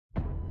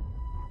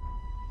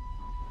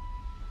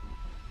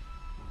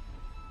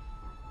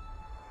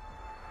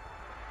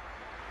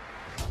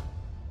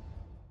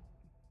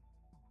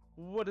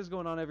What is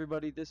going on,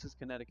 everybody? This is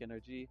KENETIC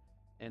NRG,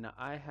 and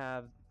I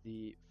have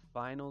the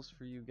finals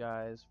for you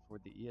guys for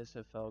the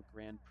ESFL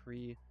Grand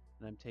Prix,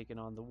 and I'm taking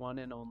on the one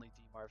and only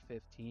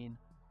DMART15.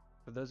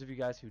 For those of you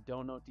guys who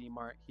don't know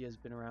DMART, he has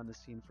been around the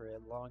scene for a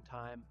long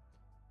time.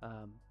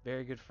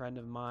 Very good friend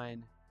of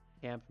mine,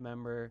 camp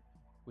member.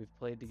 We've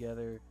played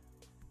together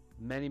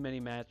many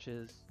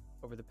matches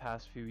over the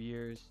past few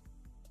years.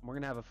 We're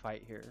gonna have a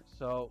fight here.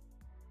 So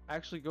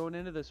actually going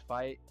into this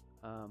fight,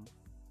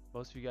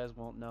 most of you guys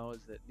won't know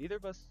is that neither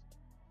of us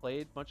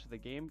played much of the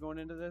game going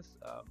into this.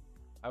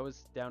 I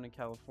was down in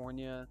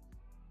California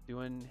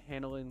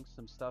handling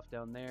some stuff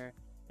down there,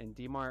 and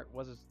DMART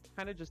was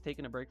kind of just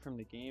taking a break from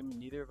the game.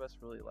 Neither of us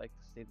really like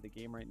the state of the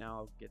game right now.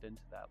 I'll get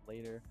into that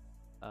later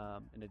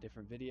in a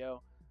different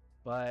video,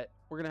 but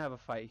we're gonna have a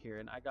fight here,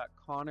 and I got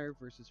Connor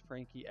versus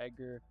Frankie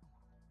Edgar.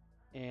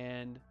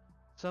 And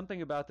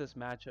something about this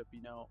matchup,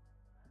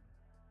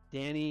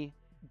 Danny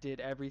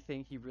did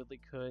everything he really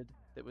could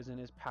that was in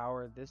his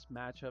power. This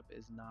matchup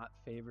is not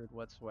favored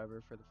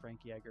whatsoever for the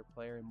Frankie Edgar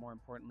player, and more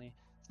importantly,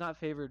 it's not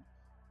favored.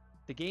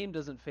 The game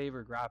doesn't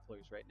favor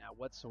grapplers right now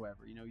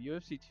whatsoever.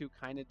 UFC 2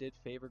 kind of did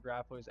favor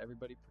grapplers.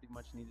 Everybody pretty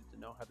much needed to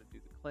know how to do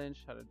the clinch,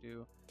 how to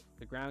do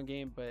the ground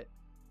game, but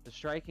the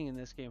striking in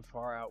this game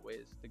far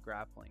outweighs the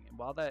grappling. And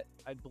while that,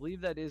 I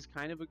believe that is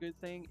kind of a good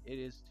thing, it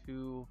is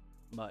too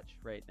much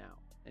right now,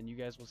 and you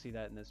guys will see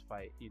that in this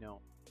fight.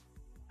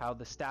 How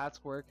the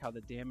stats work, how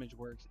the damage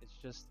works, it's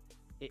just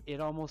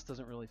it almost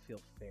doesn't really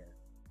feel fair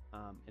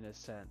in a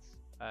sense.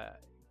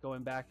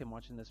 Going back and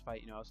watching this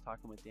fight, I was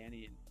talking with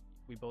Danny, and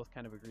we both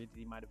kind of agreed that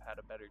he might have had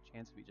a better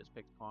chance if he just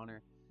picked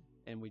Connor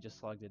and we just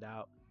slugged it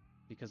out.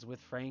 Because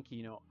with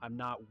Frankie, I'm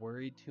not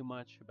worried too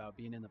much about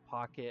being in the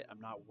pocket.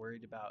 I'm not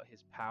worried about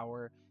his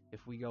power.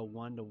 If we go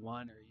 1-1, or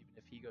even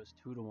if he goes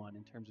 2-1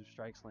 in terms of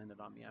strikes landed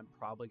on me, I'm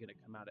probably going to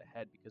come out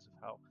ahead because of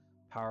how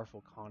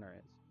powerful Connor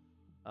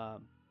is.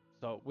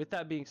 So with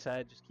that being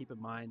said, just keep in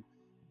mind,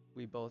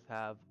 we both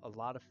have a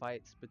lot of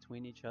fights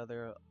between each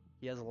other.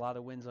 He has a lot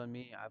of wins on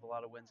me. I have a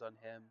lot of wins on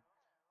him.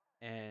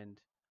 And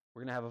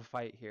we're going to have a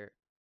fight here.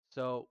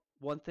 So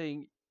one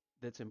thing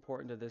that's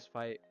important to this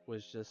fight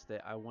was just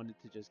that I wanted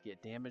to just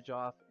get damage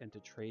off and to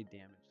trade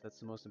damage.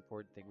 That's the most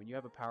important thing. When you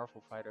have a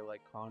powerful fighter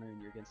like Connor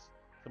and you're against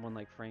someone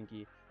like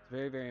Frankie, it's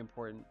very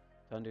important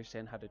to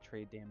understand how to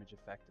trade damage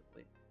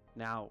effectively.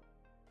 Now,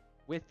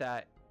 with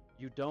that,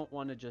 you don't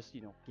want to just,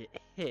 get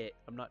hit.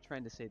 I'm not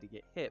trying to say to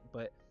get hit,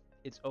 but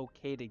it's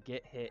okay to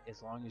get hit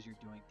as long as you're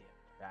doing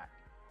damage back,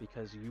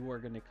 because you are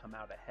going to come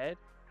out ahead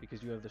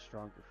because you have the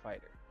stronger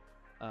fighter.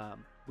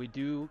 We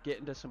do get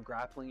into some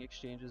grappling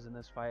exchanges in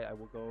this fight. I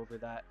will go over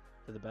that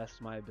to the best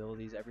of my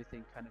abilities.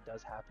 Everything kind of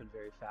does happen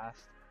very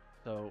fast,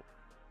 so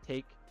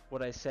take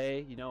what I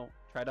say,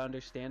 try to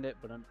understand it,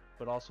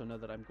 but also know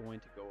that I'm going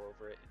to go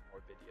over it in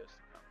more videos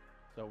to come.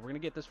 So we're going to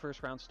get this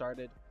first round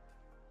started.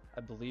 I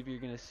believe you're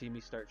going to see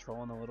me start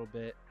trolling a little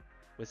bit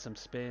with some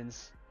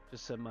spins,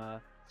 just some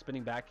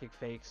spinning back kick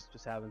fakes,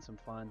 just having some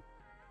fun,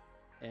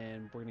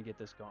 and we're going to get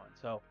this going.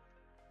 So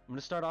I'm going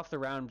to start off the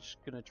round. I'm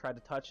just going to try to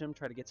touch him,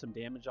 try to get some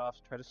damage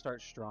off, try to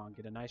start strong,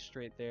 get a nice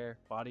straight there,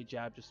 body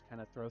jab, just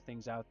kind of throw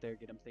things out there,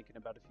 get him thinking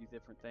about a few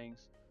different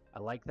things. I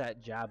like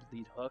that jab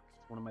lead hook.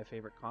 It's one of my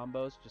favorite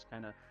combos, just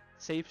kind of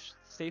safe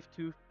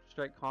two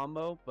strike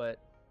combo, but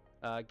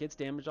gets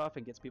damage off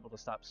and gets people to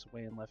stop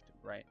swaying left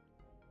and right.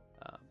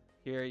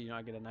 Here,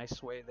 I get a nice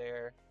sway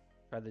there,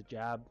 try the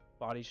jab,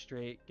 body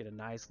straight, get a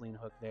nice lean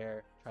hook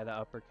there, try the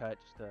uppercut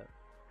just to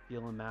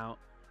feel him out.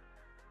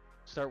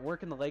 Start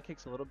working the leg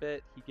kicks a little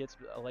bit. He gets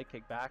a leg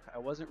kick back. I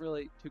wasn't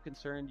really too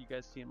concerned. You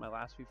guys see in my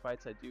last few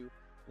fights, I do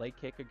leg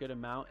kick a good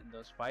amount in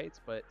those fights,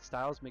 but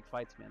styles make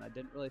fights, man. I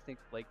didn't really think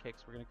leg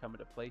kicks were going to come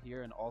into play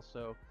here, and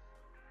also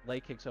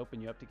leg kicks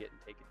open you up to getting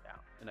taken down,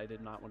 and I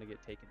did not want to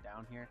get taken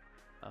down here.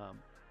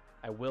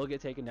 I will get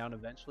taken down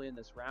eventually in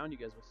this round. You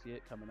guys will see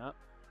it coming up.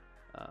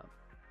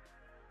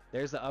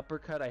 There's the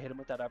uppercut. I hit him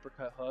with that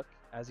uppercut hook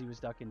as he was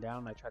ducking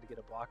down. I tried to get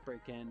a block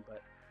break in,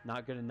 but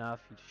not good enough.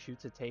 He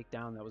shoots a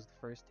takedown. That was the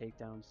first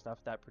takedown.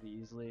 Stuffed that pretty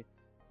easily.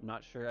 I'm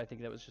not sure. I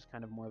think that was just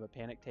kind of more of a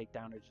panic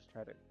takedown, or just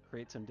try to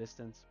create some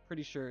distance.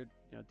 Pretty sure,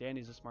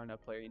 Danny's a smart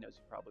enough player. He knows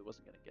he probably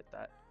wasn't going to get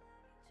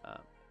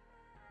that.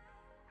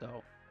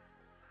 So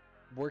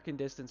working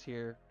distance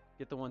here.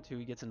 Get the 1-2.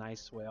 He gets a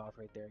nice sway off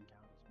right there and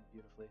counters me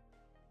beautifully.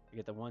 I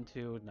get the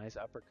 1-2. Nice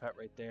uppercut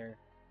right there.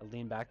 I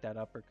lean back that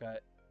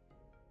uppercut.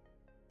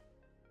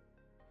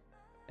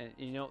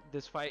 And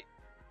this fight,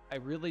 I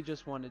really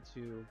just wanted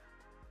to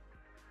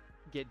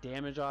get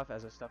damage off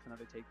as I stuff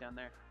another takedown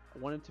there. I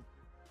wanted to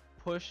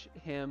push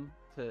him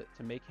to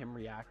make him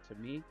react to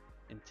me,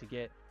 and to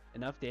get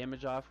enough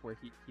damage off where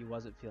he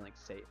wasn't feeling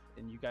safe.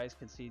 And you guys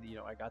can see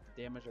that, I got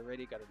the damage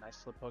already, got a nice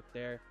slip hook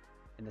there.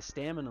 And the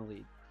stamina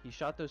lead, he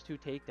shot those 2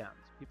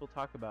 takedowns. People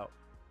talk about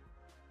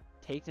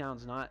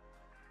takedowns not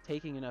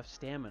taking enough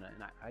stamina,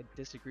 and I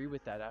disagree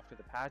with that after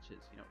the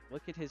patches.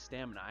 Look at his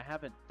stamina. I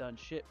haven't done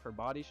shit for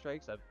body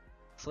strikes. I've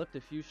slipped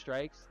a few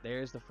strikes.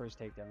 There's the first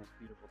takedown. It's a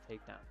beautiful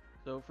takedown.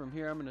 So from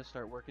here, I'm going to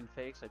start working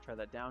fakes. I try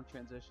that down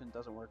transition.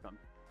 Doesn't work on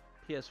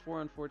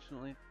PS4,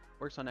 unfortunately.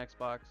 Works on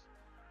Xbox.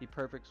 He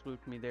perfect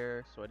swooped me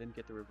there, so I didn't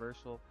get the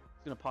reversal.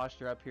 He's going to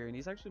posture up here, and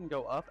he's actually going to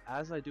go up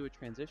as I do a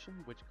transition,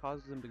 which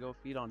causes him to go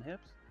feet on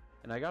hips.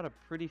 And I got a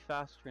pretty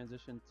fast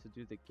transition to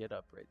do the get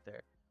up right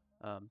there.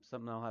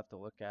 Something I'll have to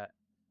look at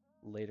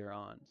later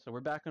on. So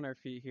we're back on our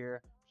feet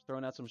here, just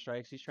throwing out some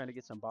strikes. He's trying to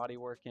get some body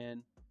work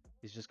in.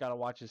 He's just got to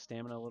watch his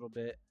stamina a little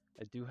bit.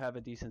 I do have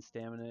a decent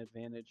stamina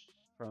advantage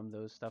from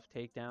those stuffed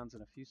takedowns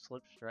and a few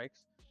slip strikes.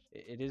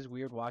 It is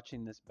weird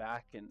watching this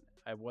back, and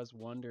I was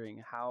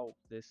wondering how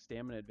this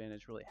stamina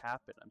advantage really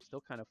happened. I'm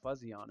still kind of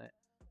fuzzy on it.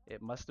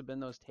 It must have been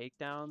those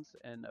takedowns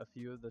and a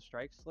few of the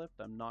strikes slipped.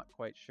 I'm not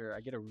quite sure.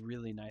 I get a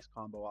really nice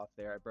combo off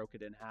there. I broke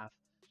it in half.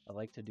 I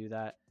like to do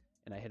that,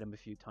 and I hit him a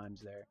few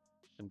times there.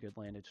 Some good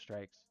landed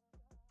strikes.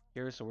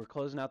 Here, so we're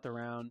closing out the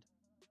round.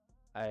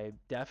 I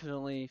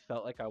definitely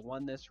felt like I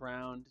won this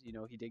round. You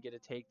know, he did get a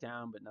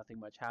takedown, but nothing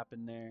much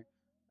happened there.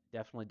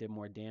 Definitely did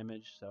more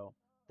damage, so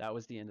that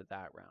was the end of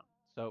that round.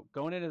 So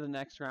going into the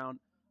next round,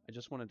 I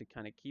just wanted to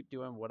kind of keep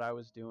doing what I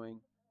was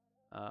doing.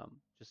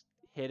 Just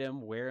hit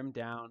him, wear him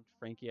down.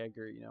 Frankie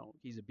Edgar, you know,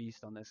 he's a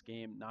beast on this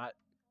game. Not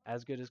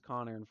as good as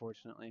Connor,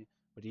 unfortunately,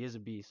 but he is a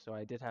beast, so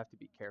I did have to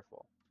be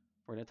careful.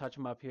 We're going to touch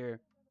him up here.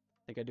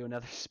 I think I do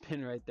another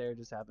spin right there,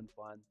 just having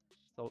fun.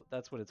 So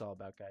that's what it's all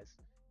about, guys.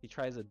 He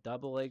tries a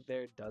double leg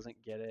there, doesn't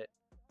get it.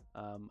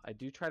 I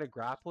do try to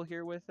grapple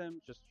here with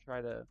him, just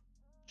try to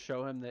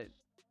show him that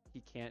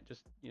he can't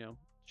just, you know,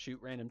 shoot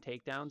random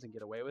takedowns and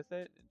get away with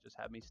it and just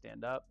have me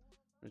stand up.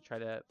 I'm going to try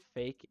to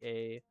fake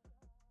a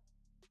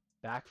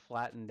back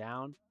flatten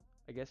down,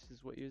 I guess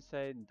is what you would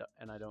say,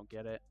 and I don't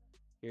get it.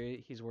 Here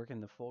he's working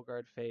the full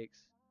guard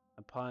fakes,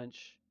 a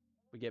punch.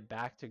 We get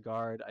back to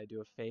guard. I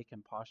do a fake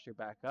and posture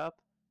back up,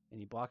 and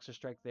he blocks a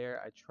strike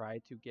there. I try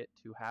to get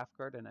to half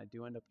guard, and I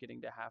do end up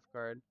getting to half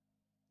guard.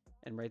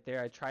 And right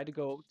there, I tried to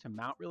go to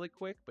mount really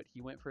quick, but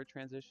he went for a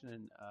transition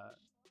and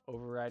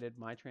overrided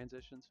my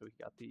transition, so he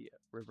got the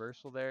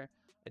reversal there.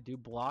 I do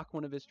block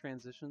one of his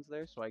transitions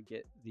there, so I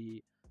get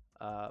the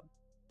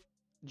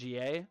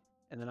GA,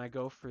 and then I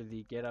go for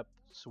the get up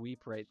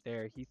sweep right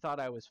there. He thought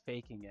I was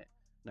faking it,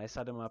 and I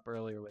set him up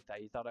earlier with that.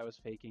 He thought I was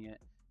faking it,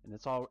 and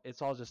it's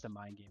all just a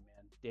mind game,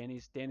 man.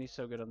 Danny's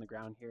so good on the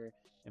ground here,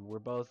 and we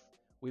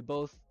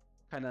both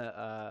kind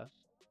of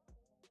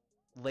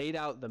laid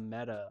out the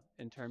meta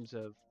in terms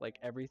of like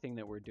everything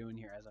that we're doing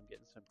here as I'm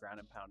getting some ground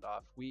and pound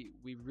off. We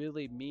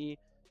really, me,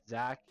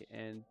 Zach,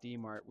 and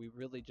DMART, we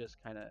really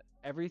just kind of,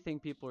 everything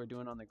people are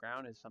doing on the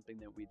ground is something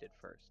that we did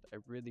first. I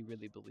really,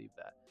 really believe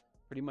that.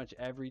 Pretty much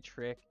every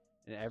trick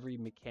and every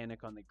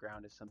mechanic on the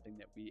ground is something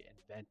that we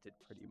invented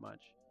pretty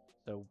much.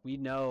 So we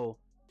know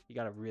he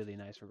got a really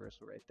nice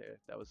reversal right there.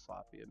 That was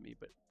sloppy of me,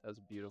 but that was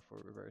a beautiful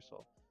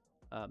reversal.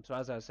 So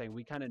as I was saying,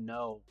 we kind of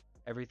know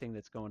everything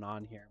that's going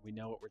on here. We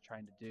know what we're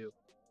trying to do.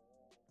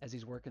 As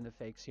he's working the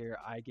fakes here,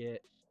 I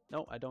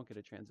don't get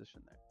a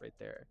transition there, right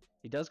there.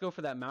 He does go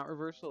for that mount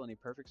reversal, and he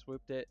perfect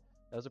swooped it.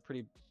 That was a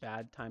pretty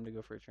bad time to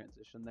go for a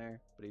transition there,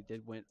 but he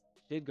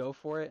did go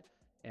for it,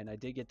 and I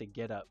did get the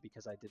get up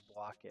because I did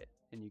block it,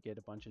 and you get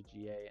a bunch of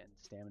GA and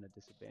stamina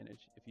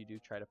disadvantage if you do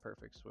try to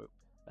perfect swoop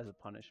as a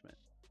punishment.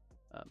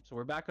 So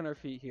we're back on our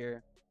feet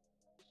here.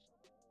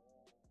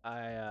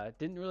 I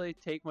didn't really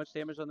take much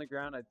damage on the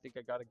ground. I think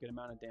I got a good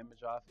amount of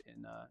damage off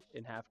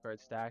in half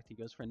guard stacked. He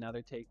goes for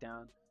another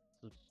takedown.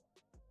 So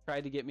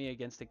tried to get me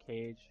against the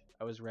cage.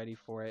 I was ready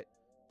for it.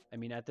 I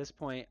mean, at this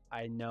point,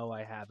 I know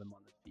I have him on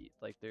the feet.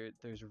 Like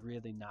there's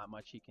really not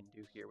much he can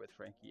do here with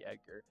Frankie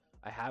Edgar.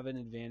 I have an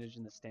advantage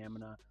in the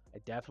stamina. I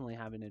definitely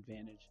have an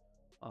advantage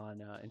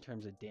on in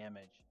terms of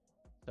damage.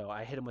 So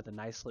I hit him with a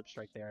nice slip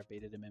strike there. I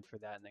baited him in for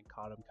that and then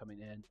caught him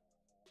coming in.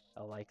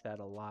 I like that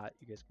a lot.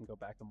 You guys can go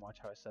back and watch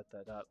how I set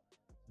that up.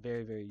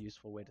 Very, very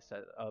useful way to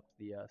set up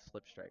the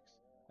slip strikes.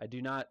 I do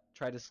not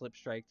try to slip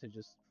strike to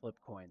just flip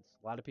coins.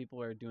 A lot of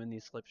people are doing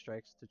these slip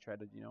strikes to try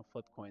to, you know,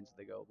 flip coins.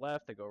 They go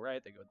left, they go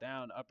right, they go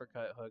down,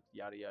 uppercut, hook,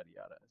 yada, yada,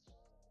 yada. It's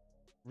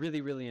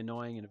really, really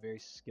annoying and a very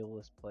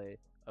skillless play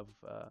of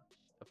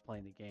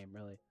playing the game,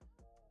 really.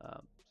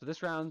 So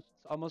this round,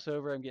 it's almost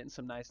over. I'm getting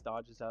some nice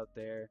dodges out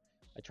there.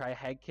 I try a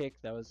head kick.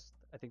 That was,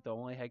 I think, the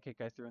only head kick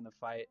I threw in the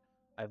fight.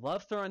 I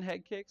love throwing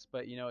head kicks,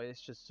 but you know,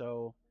 it's just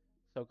so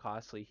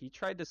costly. He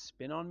tried to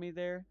spin on me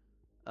there.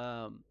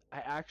 I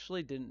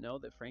actually didn't know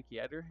that Frankie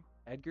Edgar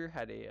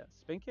had a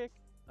spin kick.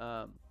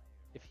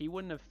 If he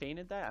wouldn't have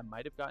feinted that, I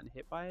might have gotten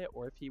hit by it,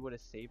 or if he would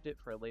have saved it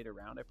for a later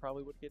round, I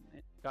probably would have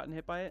gotten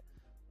hit by it.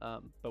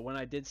 But when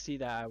I did see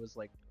that, I was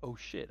like, oh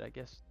shit, I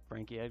guess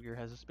Frankie Edgar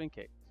has a spin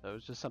kick. So it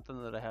was just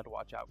something that I had to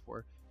watch out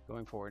for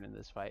going forward in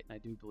this fight, and I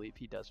do believe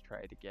he does try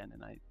it again,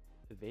 and I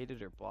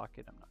evaded or block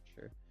it, I'm not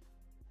sure.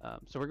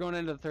 So we're going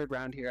into the third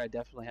round here. I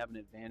definitely have an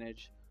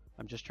advantage.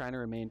 I'm just trying to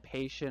remain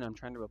patient. I'm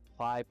trying to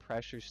apply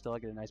pressure still. I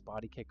get a nice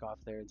body kick off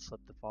there and slip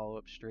the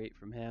follow-up straight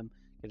from him.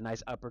 Get a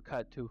nice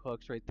uppercut, 2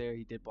 hooks right there.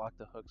 He did block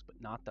the hooks, but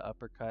not the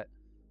uppercut.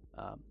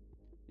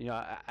 You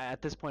know,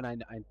 at this point, I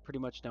pretty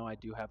much know I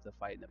do have the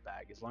fight in the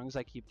bag. As long as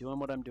I keep doing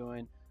what I'm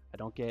doing, I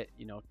don't get,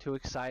 you know, too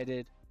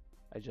excited.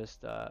 I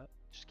just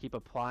Just keep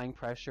applying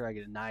pressure. I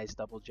get a nice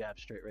double jab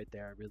straight right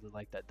there. I really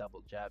like that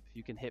double jab. If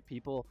you can hit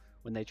people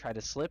when they try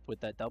to slip with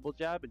that double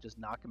jab and just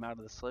knock them out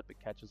of the slip, it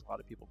catches a lot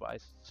of people by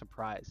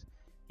surprise.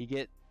 He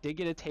did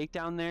get a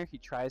takedown there. He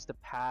tries to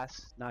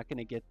pass, not going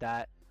to get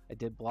that. I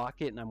did block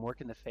it, and I'm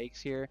working the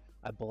fakes here.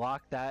 I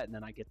block that, and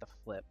then I get the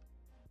flip.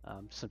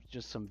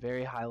 Just some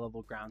very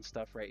high-level ground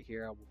stuff right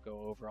here. I will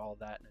go over all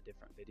that in a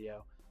different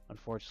video.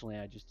 Unfortunately,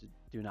 I just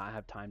do not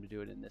have time to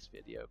do it in this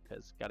video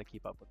because got to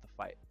keep up with the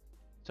fight.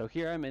 So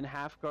here I'm in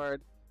half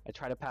guard. I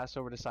try to pass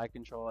over to side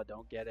control. I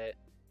don't get it.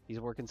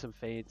 He's working some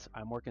feints.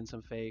 I'm working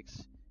some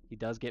fakes. He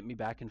does get me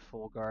back in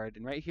full guard.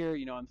 And right here,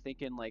 you know, I'm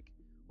thinking like,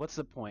 what's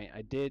the point?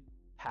 I did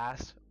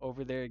pass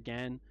over there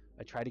again.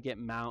 I try to get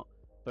mount,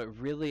 but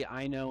really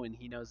I know and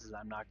he knows is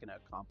I'm not going to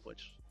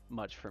accomplish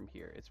much from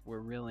here. We're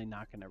really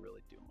not going to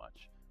really do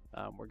much.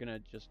 We're going to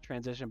just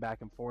transition back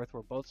and forth.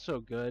 We're both so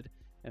good.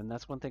 And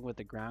that's one thing with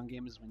the ground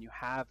game is when you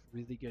have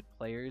really good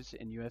players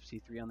in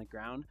UFC 3 on the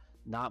ground,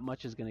 not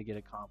much is going to get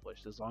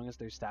accomplished as long as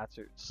their stats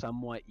are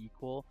somewhat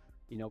equal.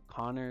 You know,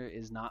 Conor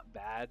is not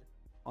bad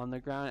on the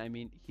ground. I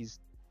mean,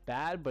 he's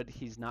bad, but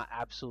he's not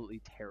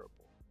absolutely terrible.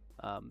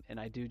 And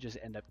I do just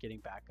end up getting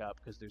back up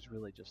because there's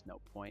really just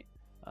no point.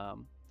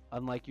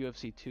 Unlike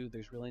UFC 2,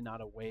 there's really not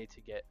a way to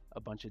get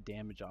a bunch of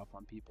damage off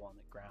on people on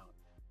the ground.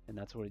 And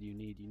that's what you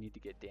need. You need to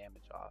get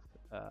damage off.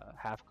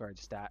 Half guard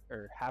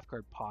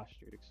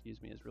postured,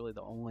 excuse me, is really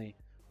the only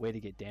way to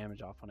get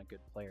damage off on a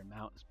good player.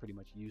 Mount is pretty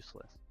much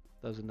useless.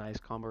 That was a nice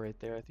combo right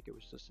there. I think it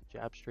was just a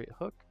jab straight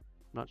hook.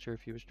 I'm not sure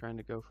if he was trying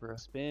to go for a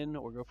spin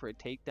or go for a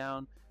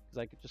takedown because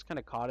I just kind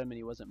of caught him and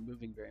he wasn't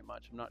moving very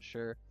much. I'm not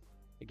sure.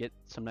 I get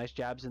some nice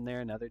jabs in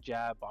there. Another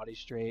jab, body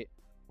straight.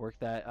 Work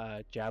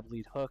that jab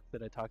lead hook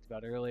that I talked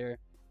about earlier.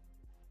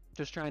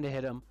 Just trying to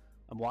hit him.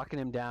 I'm walking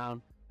him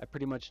down. I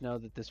pretty much know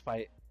that this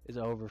fight is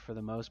over for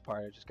the most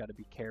part. I just got to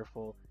be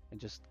careful and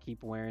just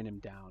keep wearing him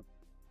down.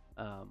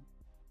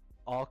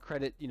 All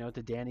credit, you know,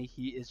 to Danny.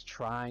 He's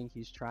trying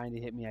to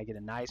hit me. I get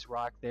a nice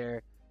rock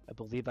there. I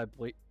believe I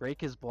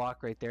break his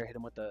block right there, hit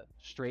him with the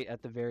straight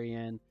at the very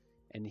end,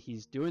 and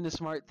he's doing the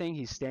smart thing.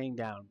 He's staying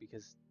down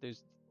because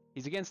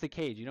he's against the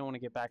cage. You don't want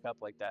to get back up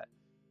like that.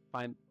 If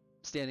I'm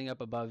standing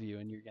up above you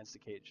and you're against the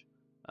cage,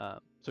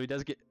 so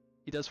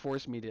he does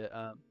force me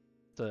to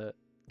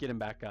get him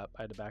back up.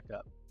 I had to back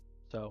up.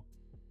 So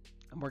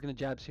I'm working the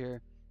jabs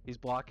here. He's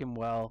blocking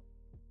well.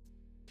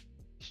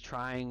 He's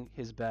trying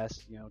his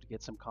best, you know, to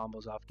get some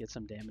combos off, get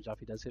some damage off.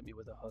 He does hit me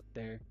with a hook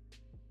there.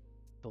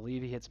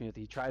 Believe he hits me with.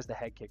 He tries the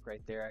head kick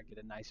right there. I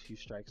get a nice few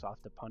strikes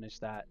off to punish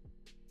that,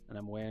 and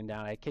I'm wearing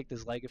down. I kicked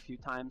his leg a few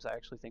times. I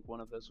actually think one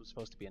of those was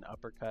supposed to be an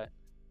uppercut.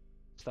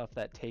 Stuff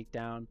that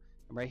takedown.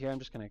 And right here, I'm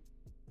just gonna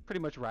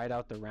pretty much ride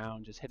out the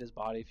round. Just hit his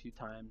body a few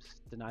times.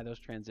 Deny those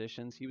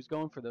transitions. He was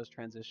going for those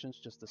transitions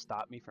just to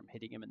stop me from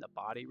hitting him in the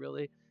body.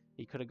 Really,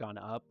 he could have gone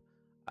up.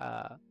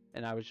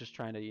 And I was just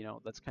trying to, you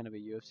know, that's kind of a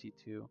UFC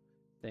 2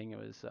 thing. It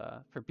was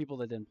for people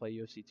that didn't play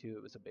UFC 2,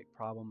 it was a big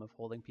problem of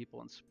holding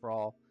people in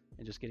sprawl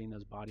and just getting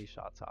those body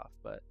shots off.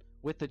 But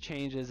with the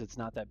changes, it's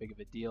not that big of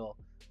a deal.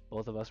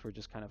 Both of us were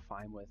just kind of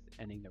fine with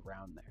ending the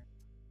round there.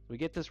 So we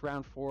get this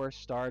round 4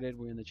 started.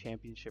 We're in the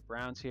championship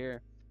rounds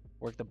here.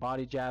 Work the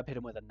body jab, hit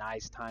him with a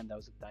nice time. That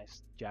was a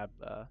nice jab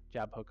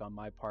hook on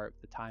my part.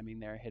 The timing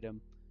there, hit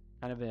him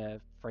kind of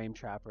a frame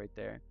trap right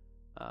there.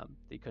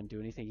 He couldn't do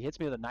anything. He hits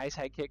me with a nice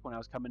head kick when I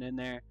was coming in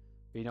there.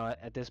 But, you know,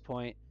 at this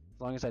point,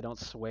 as long as I don't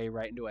sway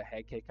right into a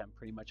head kick, I'm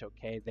pretty much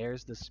okay.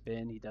 There's the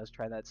spin. He does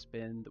try that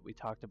spin that we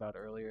talked about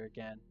earlier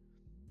again.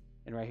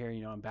 And right here,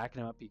 you know, I'm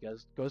backing him up. He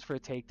goes for a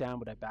takedown,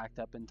 but I backed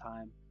up in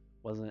time.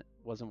 Wasn't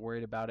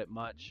worried about it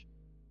much.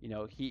 You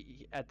know,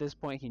 he at this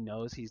point, he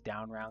knows he's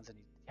down rounds and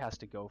he has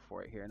to go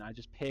for it here. And I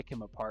just pick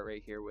him apart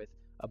right here with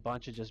a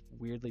bunch of just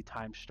weirdly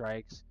timed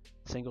strikes,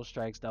 single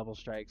strikes, double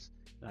strikes,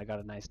 and I got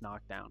a nice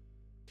knockdown.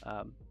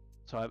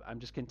 So I'm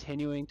just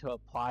continuing to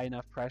apply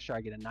enough pressure.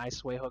 I get a nice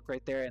sway hook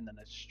right there, and then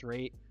a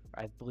straight,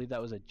 I believe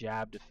that was a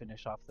jab to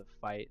finish off the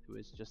fight. It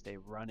was just a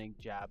running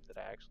jab that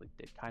I actually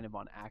did kind of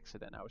on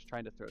accident. I was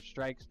trying to throw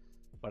strikes,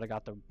 but I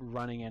got the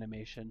running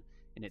animation,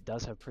 and it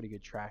does have pretty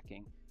good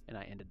tracking, and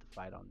I ended the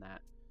fight on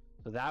that.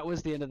 So that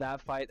was the end of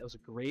that fight. That was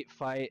a great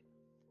fight.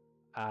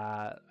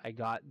 I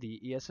got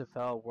the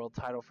ESFL world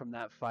title from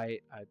that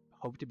fight. I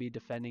hope to be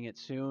defending it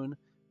soon.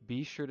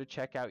 Be sure to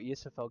check out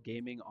ESFL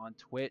Gaming on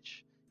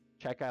Twitch.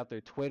 Check out their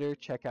Twitter.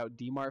 Check out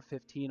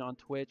DMART15 on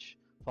Twitch.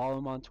 Follow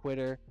them on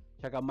Twitter.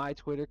 Check out my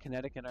Twitter,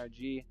 KENETIC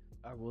NRG.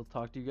 I will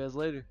talk to you guys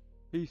later.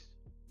 Peace.